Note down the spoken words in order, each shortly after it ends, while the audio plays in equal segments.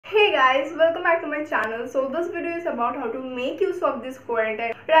Hey guys, welcome back to my channel. So this video is about how to make use of this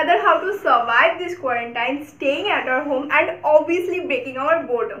quarantine, rather how to survive this quarantine, staying at our home and obviously breaking our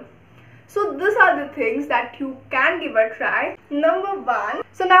boredom. So these are the things that you can give a try. Number 1.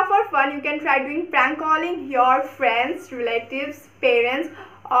 So now for fun you can try doing prank calling your friends, relatives, parents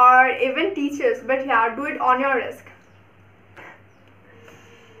or even teachers, but yeah, do it on your risk.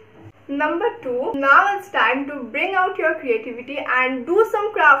 Number 2, now it's time to bring out your creativity and do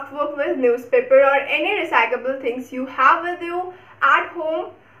some craft work with newspaper or any recyclable things you have with you at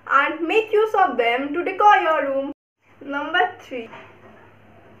home and make use of them to decor your room. Number 3,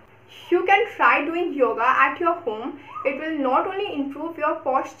 you can try doing yoga at your home. It will not only improve your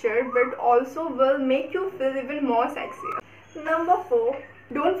posture but also will make you feel even more sexier. Number 4,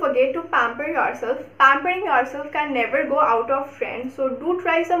 don't forget to pamper yourself. Pampering yourself can never go out of trend. So do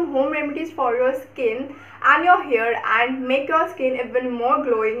try some home remedies for your skin and your hair and make your skin even more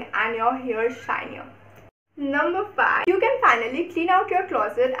glowing and your hair shinier. Number 5, you can finally clean out your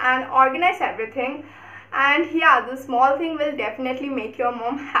closet and organize everything. And yeah, the small thing will definitely make your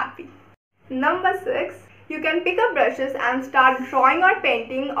mom happy. Number 6, you can pick up brushes and start drawing or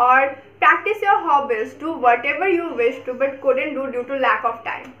painting or practice your hobbies. Do whatever you wish to but couldn't do due to lack of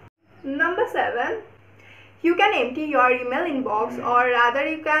time. Number 7, you can empty your email inbox, or rather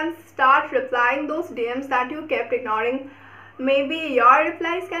you can start replying those DMs that you kept ignoring. Maybe your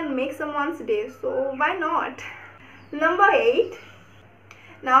replies can make someone's day, so why not? Number 8,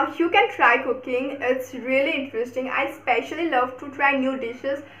 now you can try cooking. It's really interesting. I especially love to try new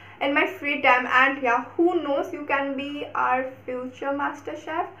dishes in my free time, and yeah, who knows, you can be our future master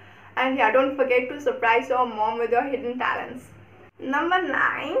chef. And yeah, don't forget to surprise your mom with your hidden talents. Number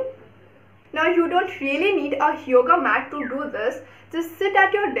 9, now you don't really need a yoga mat to do this. Just sit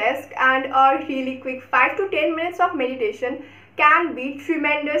at your desk and a really quick 5 to 10 minutes of meditation can be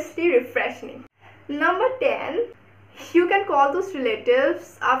tremendously refreshing. Number 10, you can call those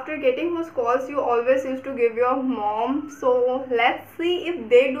relatives after getting those calls you always used to give your mom. So let's see if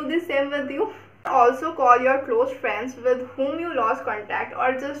they do the same with you. Also call your close friends with whom you lost contact,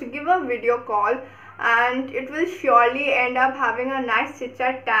 or just give a video call, and it will surely end up having a nice chit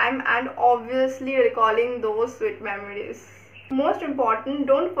chat time and obviously recalling those sweet memories. Most important,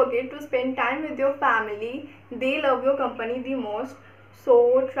 don't forget to spend time with your family. They love your company the most.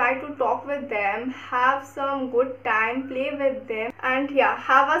 So try to talk with them, have some good time, play with them, and yeah,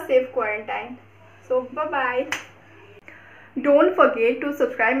 have a safe quarantine. So bye bye. Don't forget to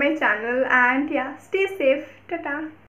subscribe my channel and yeah, stay safe. Tata.